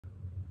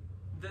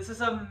This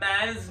is a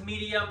men's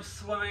medium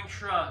swimming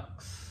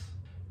trunks.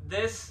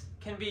 This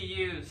can be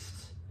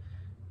used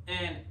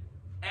in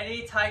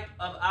any type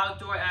of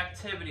outdoor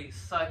activities,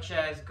 such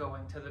as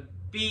going to the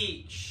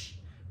beach,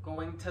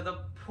 going to the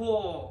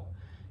pool,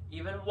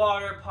 even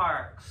water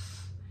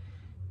parks.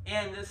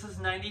 And this is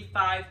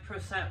 95%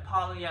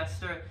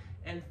 polyester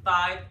and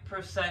 5%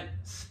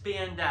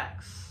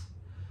 spandex.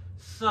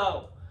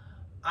 So,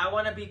 I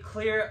want to be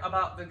clear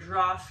about the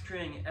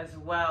drawstring as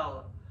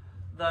well.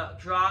 The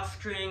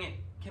drawstring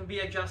can be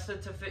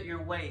adjusted to fit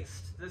your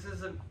waist. This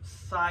is a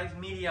size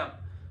medium,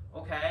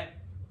 okay?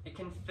 It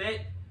can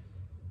fit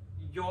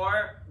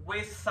your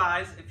waist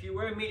size if you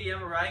were a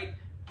medium, right?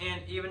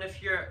 And even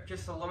if you're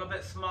just a little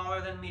bit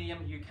smaller than medium,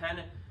 you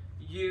can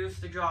use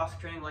the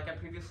drawstring, like I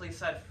previously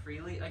said,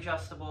 freely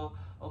adjustable.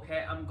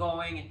 Okay, I'm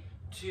going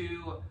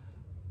to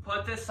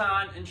put this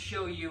on and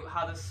show you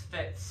how this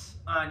fits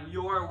on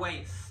your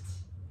waist.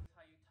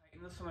 How you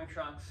tighten the swimming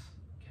trunks,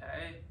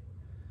 okay?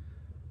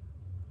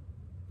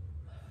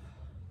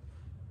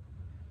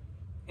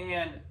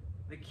 And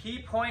the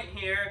key point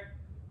here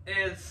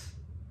is,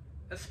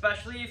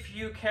 especially if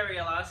you carry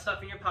a lot of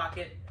stuff in your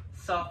pocket,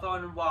 cell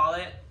phone and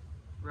wallet,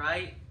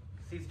 right?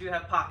 These do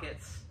have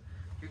pockets.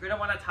 You're going to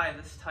want to tie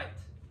this tight.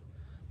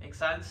 Make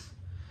sense?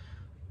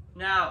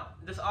 Now,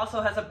 this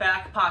also has a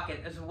back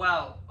pocket as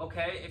well,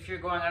 okay? If you're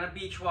going on a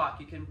beach walk,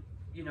 you can,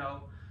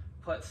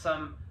 put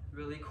some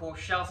really cool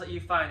shells that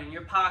you find in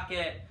your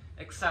pocket,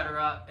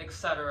 etc.,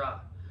 etc.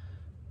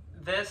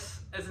 This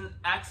is an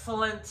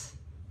excellent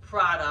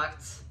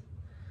product.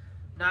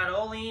 Not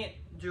only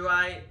do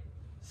I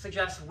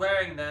suggest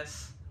wearing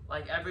this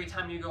like every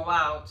time you go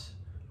out,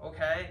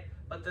 okay,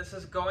 but this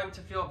is going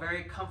to feel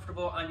very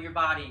comfortable on your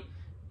body,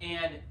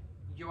 and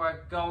you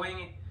are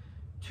going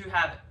to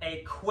have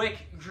a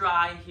quick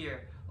dry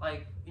here.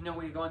 Like,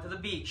 when you go into the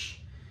beach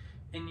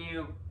and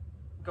you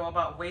go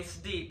about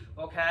waist deep,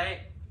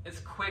 okay, it's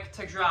quick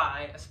to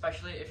dry,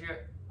 especially if you're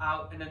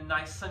out in a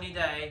nice sunny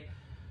day.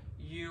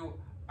 You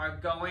are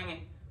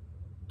going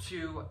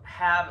to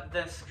have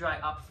this dry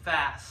up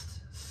fast.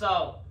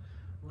 So,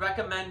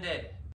 recommended.